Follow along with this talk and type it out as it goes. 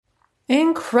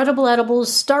Incredible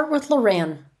edibles start with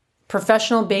Loran.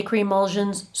 Professional bakery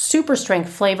emulsions, super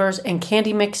strength flavors, and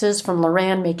candy mixes from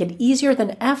Loran make it easier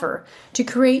than ever to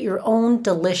create your own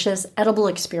delicious edible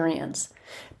experience.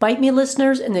 Bite Me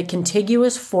listeners in the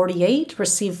contiguous 48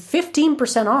 receive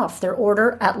 15% off their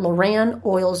order at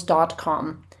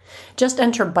loranoils.com. Just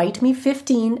enter Bite Me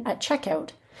 15 at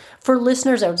checkout. For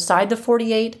listeners outside the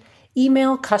 48,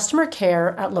 email customer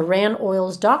care at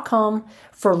loranoils.com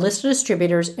for a list of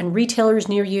distributors and retailers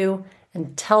near you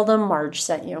and tell them Marge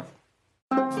sent you.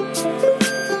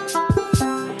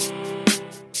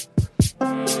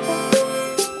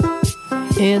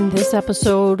 In this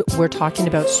episode, we're talking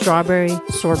about strawberry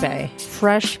sorbet.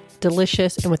 Fresh,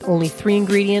 delicious, and with only 3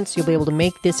 ingredients, you'll be able to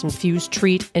make this infused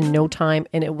treat in no time,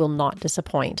 and it will not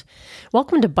disappoint.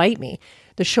 Welcome to Bite Me,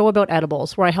 the show about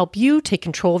edibles, where I help you take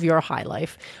control of your high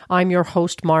life. I'm your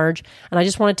host, Marge, and I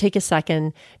just want to take a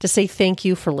second to say thank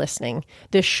you for listening.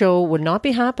 This show would not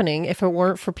be happening if it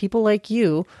weren't for people like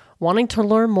you wanting to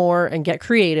learn more and get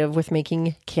creative with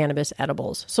making cannabis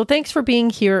edibles. So thanks for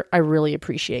being here. I really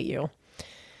appreciate you.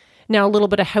 Now, a little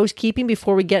bit of housekeeping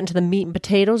before we get into the meat and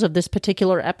potatoes of this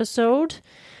particular episode.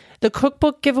 The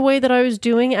cookbook giveaway that I was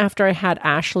doing after I had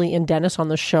Ashley and Dennis on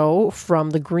the show from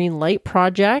the Green Light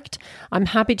Project. I'm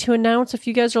happy to announce, if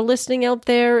you guys are listening out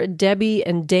there, Debbie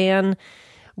and Dan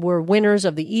were winners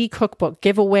of the e-cookbook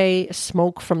giveaway,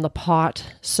 Smoke from the Pot.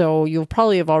 So you'll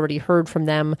probably have already heard from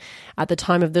them at the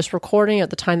time of this recording, at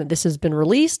the time that this has been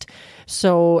released.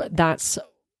 So that's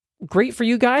great for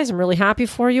you guys. I'm really happy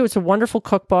for you. It's a wonderful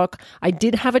cookbook. I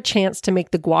did have a chance to make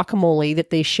the guacamole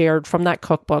that they shared from that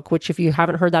cookbook, which if you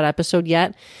haven't heard that episode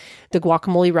yet, the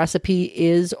guacamole recipe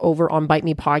is over on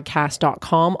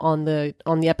bitemepodcast.com on the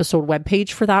episode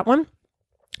webpage for that one.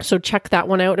 So check that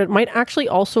one out. It might actually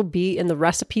also be in the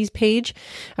recipes page.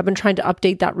 I've been trying to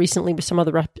update that recently with some of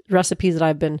the recipes that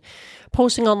I've been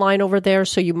posting online over there.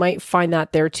 So you might find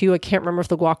that there too. I can't remember if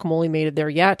the guacamole made it there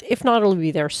yet. If not, it'll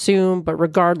be there soon. But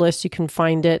regardless, you can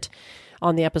find it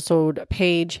on the episode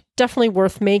page. Definitely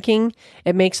worth making.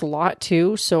 It makes a lot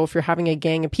too. So if you're having a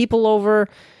gang of people over,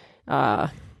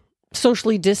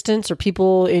 socially distance, or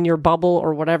people in your bubble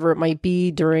or whatever it might be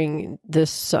during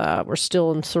this, we're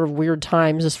still in sort of weird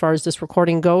times as far as this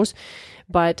recording goes,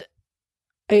 but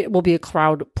it will be a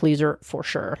crowd pleaser for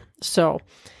sure. So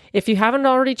if you haven't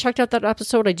already checked out that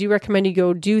episode, I do recommend you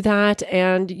go do that.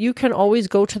 And you can always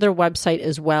go to their website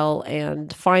as well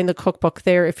and find the cookbook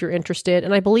there if you're interested.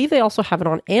 And I believe they also have it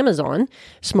on Amazon,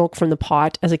 Smoke from the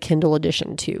Pot, as a Kindle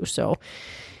edition too. So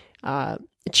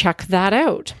check that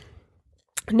out.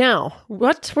 Now,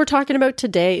 what we're talking about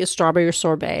today is strawberry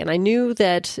sorbet. And I knew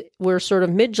that we're sort of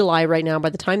mid-July right now.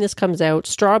 By the time this comes out,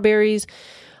 strawberries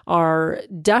are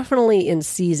definitely in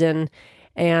season.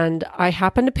 And I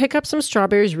happened to pick up some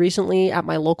strawberries recently at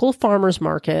my local farmer's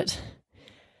market.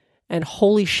 And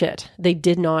holy shit, they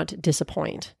did not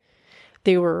disappoint.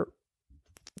 They were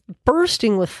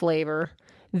bursting with flavor.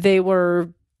 They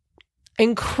were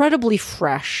incredibly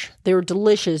fresh. They were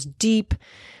delicious, deep,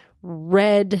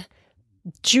 red,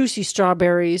 juicy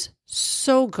strawberries,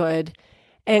 so good.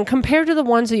 And compared to the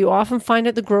ones that you often find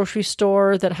at the grocery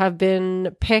store that have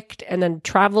been picked and then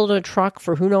traveled in a truck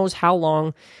for who knows how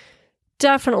long,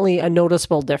 definitely a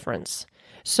noticeable difference.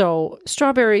 So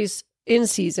strawberries in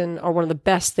season are one of the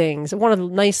best things, one of the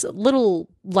nice little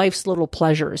life's little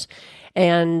pleasures.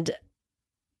 And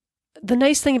the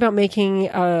nice thing about making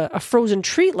a frozen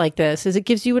treat like this is it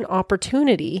gives you an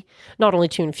opportunity, not only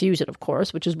to infuse it, of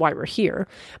course, which is why we're here,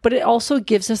 but it also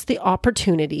gives us the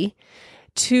opportunity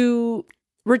to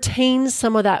retain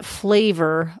some of that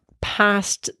flavor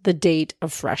past the date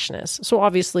of freshness. So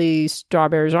obviously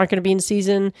strawberries aren't going to be in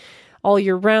season all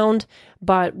year round,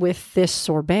 but with this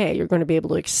sorbet, you're going to be able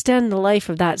to extend the life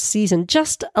of that season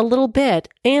just a little bit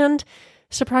and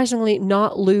surprisingly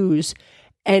not lose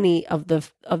any of the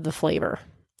flavor.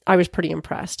 I was pretty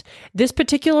impressed. This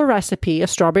particular recipe, a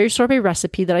strawberry sorbet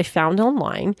recipe that I found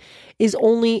online, is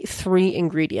only 3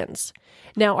 ingredients.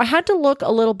 Now, I had to look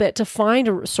a little bit to find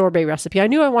a sorbet recipe. I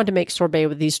knew I wanted to make sorbet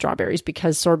with these strawberries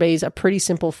because sorbet is a pretty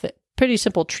simple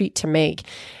treat to make.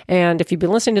 And if you've been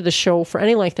listening to the show for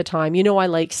any length of time, you know I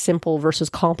like simple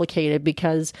versus complicated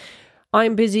because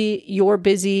I'm busy, you're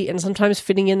busy, and sometimes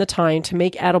fitting in the time to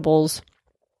make edibles,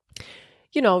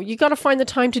 you know, you got to find the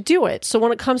time to do it. So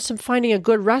when it comes to finding a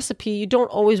good recipe, you don't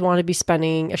always want to be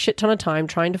spending a shit ton of time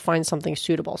trying to find something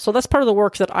suitable. So that's part of the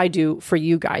work that I do for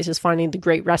you guys, is finding the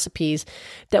great recipes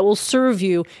that will serve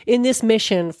you in this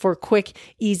mission for quick,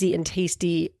 easy, and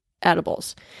tasty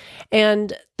edibles.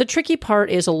 And the tricky part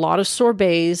is a lot of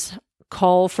sorbets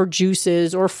call for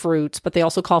juices or fruits, but they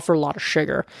also call for a lot of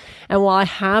sugar. And while I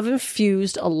have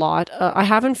infused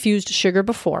sugar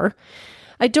before,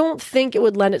 I don't think it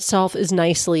would lend itself as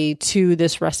nicely to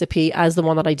this recipe as the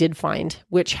one that I did find,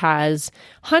 which has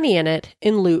honey in it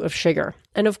in lieu of sugar.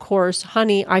 And of course,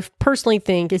 honey, I personally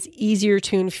think is easier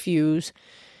to infuse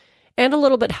and a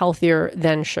little bit healthier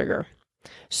than sugar.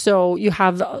 So you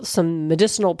have some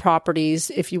medicinal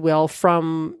properties, if you will,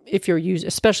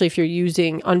 especially if you're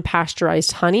using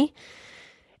unpasteurized honey,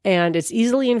 and it's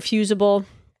easily infusible.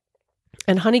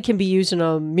 And honey can be used in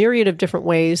a myriad of different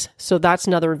ways, so that's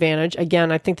another advantage.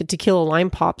 Again, I think the tequila lime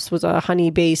pops was a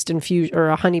honey-based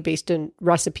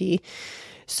recipe,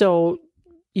 so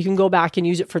you can go back and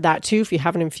use it for that too if you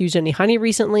haven't infused any honey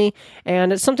recently.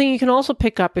 And it's something you can also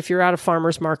pick up if you're at a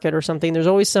farmer's market or something. There's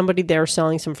always somebody there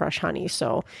selling some fresh honey.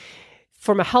 So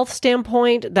from a health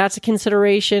standpoint, that's a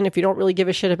consideration. If you don't really give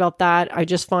a shit about that, I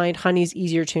just find honey's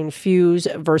easier to infuse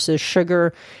versus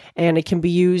sugar, and it can be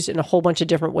used in a whole bunch of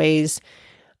different ways,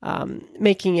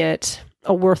 making it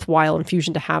a worthwhile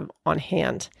infusion to have on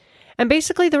hand. And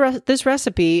basically, this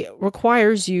recipe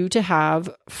requires you to have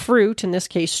fruit, in this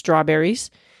case, strawberries,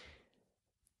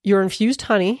 your infused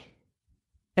honey,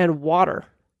 and water,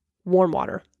 warm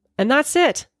water. And that's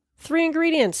it. 3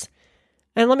 ingredients.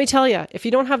 And let me tell you, if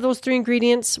you don't have those 3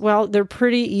 ingredients, well, they're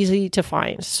pretty easy to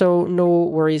find. So no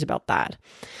worries about that.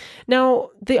 Now,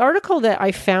 the article that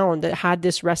I found that had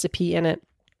this recipe in it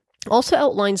also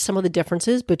outlines some of the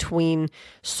differences between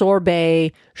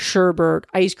sorbet, sherbet,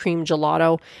 ice cream,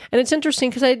 gelato. And it's interesting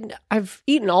because I've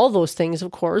eaten all those things, of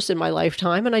course, in my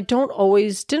lifetime, and I didn't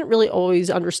really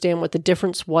always understand what the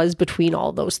difference was between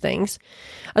all those things.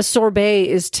 A sorbet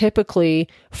is typically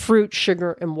fruit,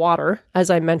 sugar, and water, as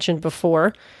I mentioned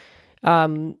before,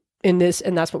 and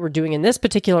that's what we're doing in this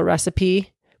particular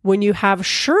recipe. When you have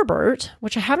sherbet,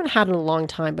 which I haven't had in a long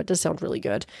time, but does sound really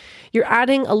good, you're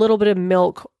adding a little bit of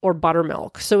milk or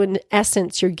buttermilk. So in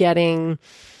essence, you're getting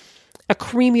a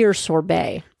creamier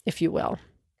sorbet, if you will.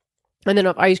 And then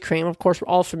of ice cream, of course, we're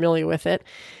all familiar with it.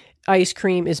 Ice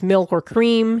cream is milk or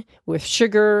cream with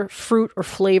sugar, fruit, or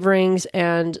flavorings,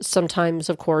 and sometimes,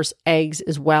 of course, eggs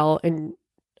as well. And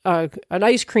an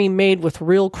ice cream made with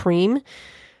real cream,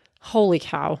 holy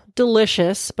cow,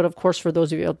 delicious. But of course, for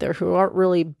those of you out there who aren't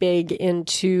really big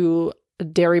into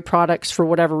dairy products for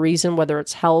whatever reason, whether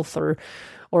it's health or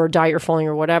a diet you're following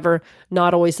or whatever,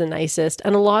 not always the nicest.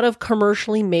 And a lot of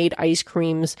commercially made ice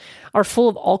creams are full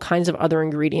of all kinds of other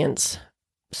ingredients.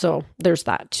 So there's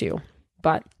that too.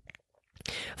 But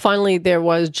finally, there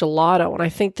was gelato. And I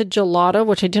think the gelato,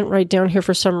 which I didn't write down here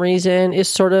for some reason, is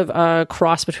sort of a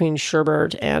cross between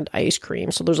sherbet and ice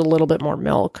cream. So there's a little bit more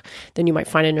milk than you might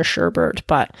find in a sherbet.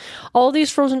 But all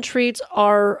these frozen treats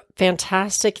are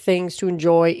fantastic things to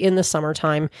enjoy in the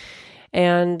summertime.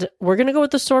 And we're going to go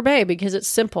with the sorbet because it's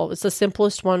simple. It's the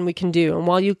simplest one we can do. And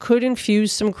while you could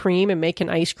infuse some cream and make an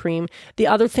ice cream, the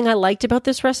other thing I liked about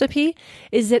this recipe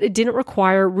is that it didn't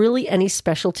require really any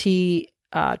specialty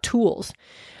tools.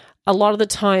 A lot of the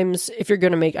times, if you're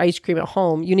going to make ice cream at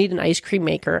home, you need an ice cream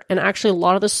maker. And actually, a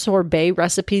lot of the sorbet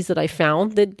recipes that I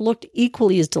found that looked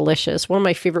equally as delicious. One of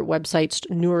my favorite websites,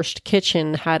 Nourished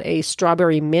Kitchen, had a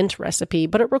strawberry mint recipe,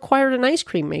 but it required an ice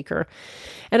cream maker.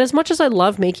 And as much as I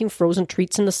love making frozen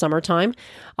treats in the summertime,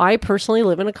 I personally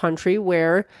live in a country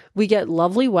where we get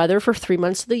lovely weather for 3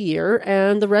 months of the year,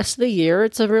 and the rest of the year,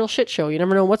 it's a real shit show. You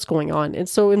never know what's going on. And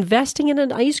so investing in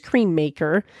an ice cream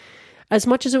maker, as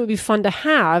much as it would be fun to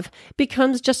have,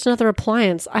 becomes just another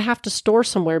appliance I have to store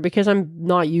somewhere because I'm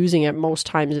not using it most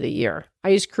times of the year.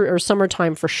 Ice cream or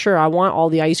summertime for sure. I want all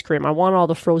the ice cream. I want all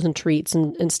the frozen treats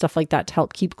and stuff like that to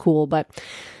help keep cool. But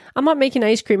I'm not making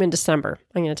ice cream in December.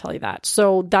 I'm going to tell you that.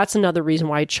 So that's another reason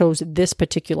why I chose this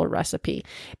particular recipe,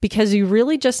 because you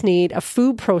really just need a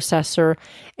food processor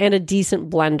and a decent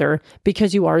blender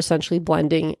because you are essentially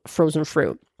blending frozen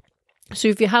fruit. So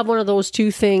if you have one of those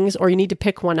two things, or you need to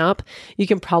pick one up, you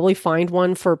can probably find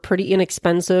one for pretty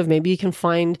inexpensive. Maybe you can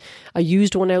find a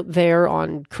used one out there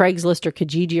on Craigslist or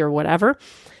Kijiji or whatever.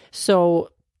 So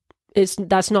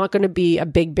that's not going to be a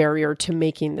big barrier to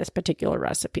making this particular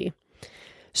recipe.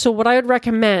 So what I would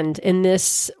recommend in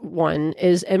this one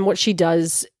is, and what she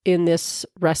does in this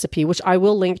recipe, which I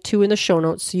will link to in the show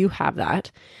notes so you have that,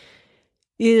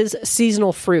 is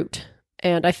seasonal fruit.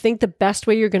 And I think the best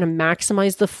way you're going to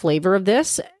maximize the flavor of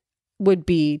this would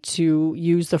be to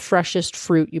use the freshest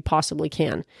fruit you possibly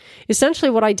can. Essentially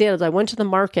what I did is I went to the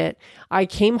market, I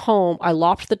came home, I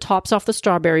lopped the tops off the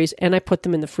strawberries, and I put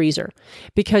them in the freezer.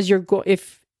 Because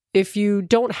if you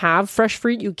don't have fresh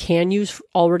fruit, you can use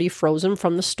already frozen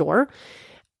from the store.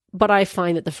 but I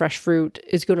find that the fresh fruit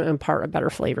is going to impart a better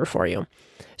flavor for you.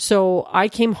 So I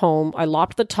came home, I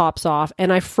lopped the tops off,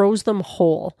 and I froze them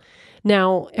whole.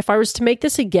 Now, if I was to make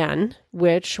this again,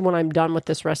 which when I'm done with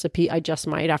this recipe, I just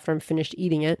might after I'm finished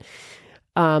eating it,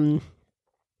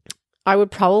 I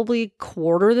would probably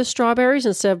quarter the strawberries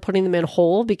instead of putting them in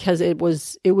whole because it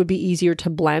would be easier to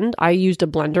blend. I used a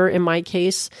blender in my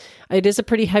case. It is a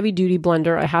pretty heavy duty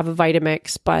blender. I have a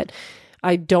Vitamix, but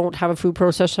I don't have a food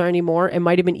processor anymore. It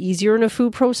might have been easier in a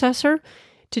food processor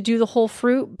to do the whole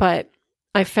fruit, but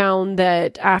I found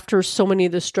that after so many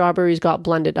of the strawberries got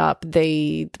blended up,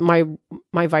 my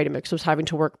Vitamix was having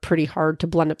to work pretty hard to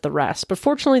blend up the rest. But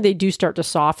fortunately, they do start to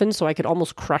soften, so I could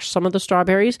almost crush some of the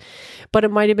strawberries. But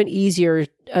it might have been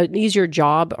an easier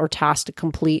job or task to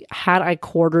complete had I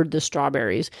quartered the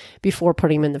strawberries before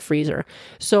putting them in the freezer.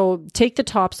 So take the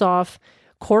tops off,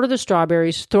 quarter the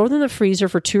strawberries, throw them in the freezer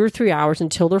for 2 or 3 hours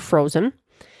until they're frozen.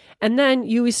 And then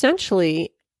you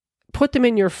essentially put them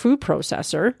in your food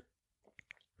processor.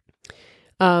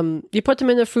 You put them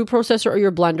in the food processor or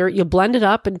your blender. You blend it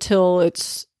up until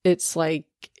it's like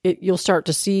you'll start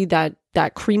to see that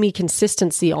creamy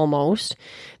consistency almost.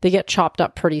 They get chopped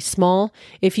up pretty small.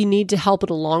 If you need to help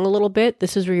it along a little bit,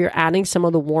 this is where you're adding some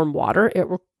of the warm water.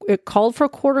 It called for a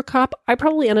 1/4 cup. I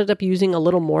probably ended up using a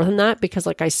little more than that because,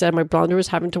 like I said, my blender was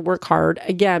having to work hard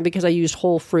again because I used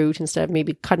whole fruit instead of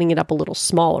maybe cutting it up a little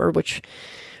smaller, which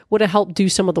would have helped do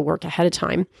some of the work ahead of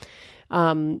time.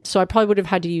 So I probably would have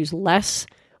had to use less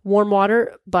warm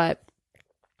water, but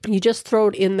you just throw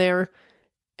it in there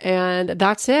and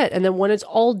that's it. And then when it's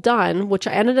all done, which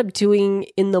I ended up doing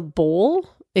in the bowl,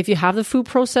 if you have the food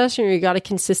processor and you got a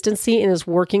consistency and is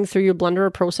working through your blender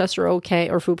or processor okay,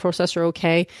 or food processor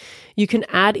okay, you can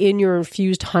add in your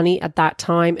infused honey at that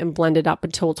time and blend it up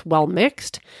until it's well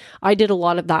mixed. I did a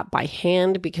lot of that by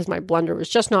hand because my blender was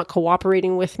just not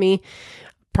cooperating with me,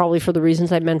 probably for the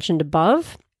reasons I mentioned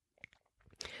above.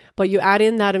 But you add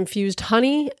in that infused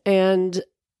honey, and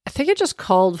I think it just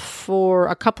called for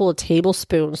a couple of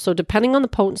tablespoons. So depending on the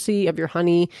potency of your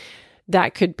honey,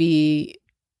 that could be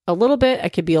a little bit,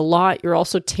 it could be a lot. You're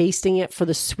also tasting it for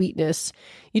the sweetness.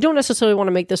 You don't necessarily want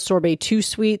to make this sorbet too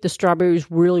sweet. The strawberries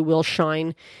really will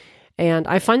shine. And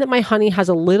I find that my honey has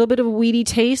a little bit of a weedy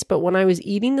taste, but when I was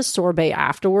eating the sorbet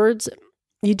afterwards,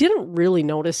 you didn't really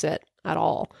notice it at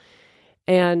all.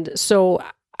 And so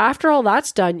after all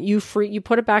that's done, you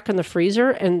put it back in the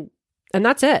freezer and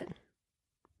that's it.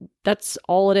 That's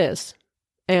all it is.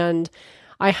 And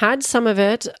I had some of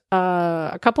it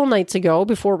a couple nights ago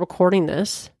before recording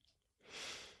this.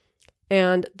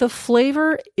 And the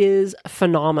flavor is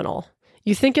phenomenal.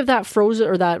 You think of that frozen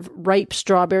or that ripe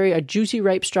strawberry, a juicy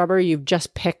ripe strawberry you've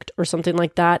just picked or something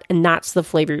like that, and that's the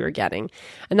flavor you're getting.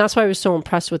 And that's why I was so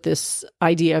impressed with this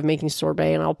idea of making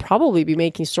sorbet, and I'll probably be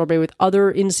making sorbet with other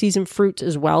in-season fruits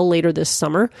as well later this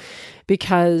summer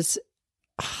because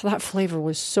that flavor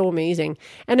was so amazing.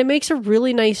 And it makes a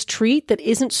really nice treat that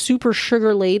isn't super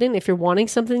sugar-laden if you're wanting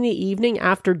something in the evening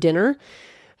after dinner.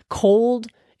 Cold,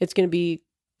 it's going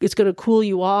to cool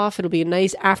you off. It'll be a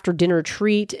nice after dinner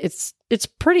treat. It's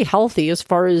pretty healthy as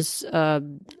far as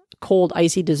cold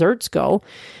icy desserts go.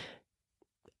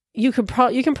 You can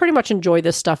pretty much enjoy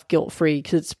this stuff guilt-free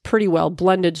because it's pretty well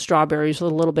blended strawberries with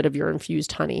a little bit of your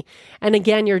infused honey. And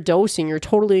again, your dosing, you're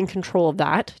totally in control of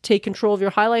that. Take control of your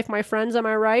high life, my friends. Am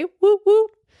I right? Woo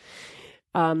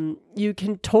woo. You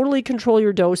can totally control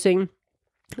your dosing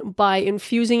by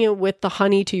infusing it with the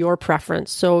honey to your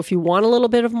preference. So if you want a little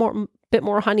bit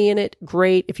more honey in it,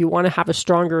 great. If you want to have a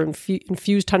stronger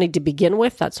infused honey to begin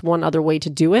with, that's one other way to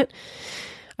do it.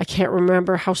 I can't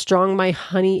remember how strong my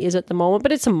honey is at the moment,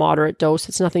 but it's a moderate dose.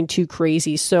 It's nothing too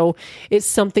crazy. So it's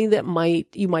something that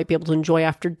you might be able to enjoy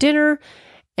after dinner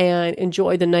and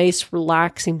enjoy the nice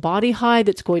relaxing body high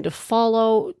that's going to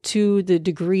follow to the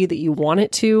degree that you want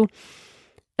it to.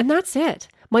 And that's it.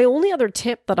 My only other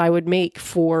tip that I would make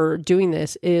for doing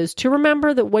this is to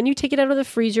remember that when you take it out of the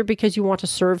freezer because you want to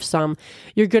serve some,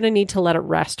 you're going to need to let it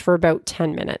rest for about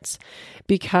 10 minutes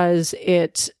because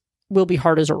it will be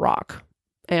hard as a rock.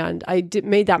 And I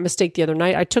made that mistake the other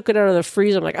night. I took it out of the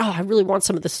freezer. I'm like, oh, I really want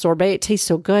some of this sorbet. It tastes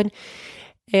so good.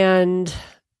 And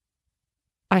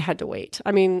I had to wait.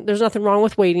 I mean, there's nothing wrong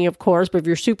with waiting, of course, but if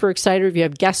you're super excited, if you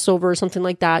have guests over or something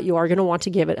like that, you are going to want to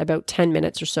give it about 10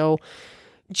 minutes or so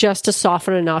just to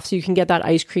soften enough so you can get that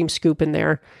ice cream scoop in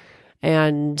there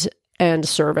and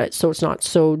serve it so it's not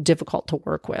so difficult to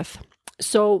work with.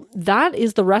 So that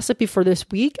is the recipe for this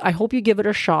week. I hope you give it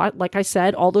a shot. Like I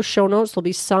said, all those show notes, there'll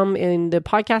be some in the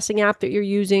podcasting app that you're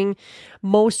using.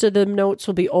 Most of the notes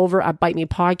will be over at Bite Me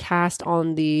Podcast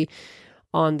on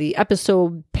the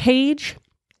episode page.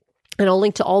 And I'll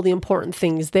link to all the important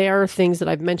things there, things that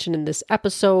I've mentioned in this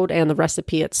episode and the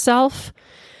recipe itself.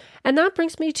 And that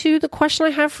brings me to the question I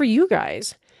have for you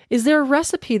guys. Is there a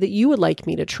recipe that you would like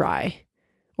me to try?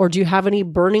 Or do you have any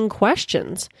burning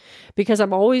questions? Because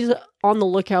I'm always on the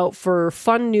lookout for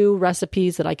fun new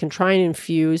recipes that I can try and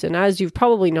infuse. And as you've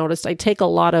probably noticed, I take a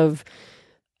lot of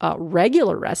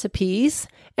regular recipes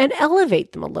and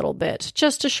elevate them a little bit,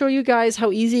 just to show you guys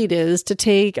how easy it is to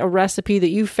take a recipe that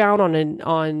you found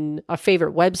on a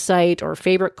favorite website or a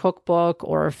favorite cookbook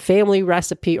or a family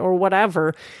recipe or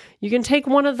whatever. You can take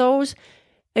one of those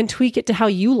and tweak it to how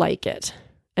you like it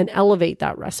and elevate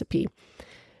that recipe.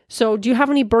 So do you have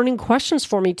any burning questions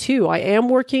for me too? I am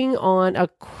working on a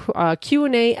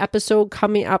Q&A episode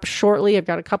coming up shortly. I've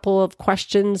got a couple of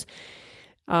questions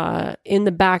in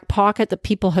the back pocket that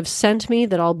people have sent me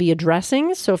that I'll be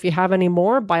addressing. So if you have any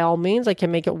more, by all means, I can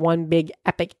make it one big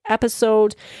epic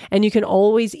episode. And you can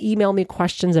always email me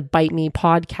questions at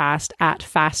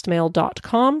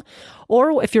bitemepodcast@fastmail.com.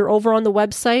 Or if you're over on the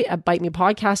website at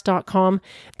bitemepodcast.com,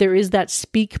 there is that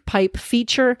speak pipe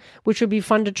feature, which would be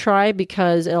fun to try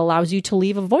because it allows you to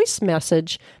leave a voice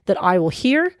message that I will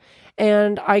hear.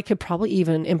 And I could probably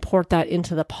even import that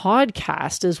into the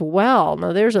podcast as well.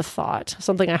 Now, there's a thought,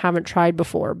 something I haven't tried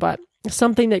before, but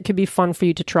something that could be fun for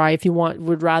you to try if you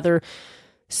would rather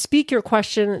speak your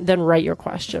question than write your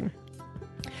question.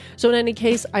 So in any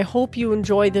case, I hope you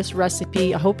enjoy this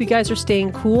recipe. I hope you guys are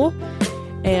staying cool,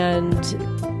 and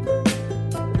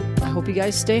I hope you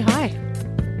guys stay high.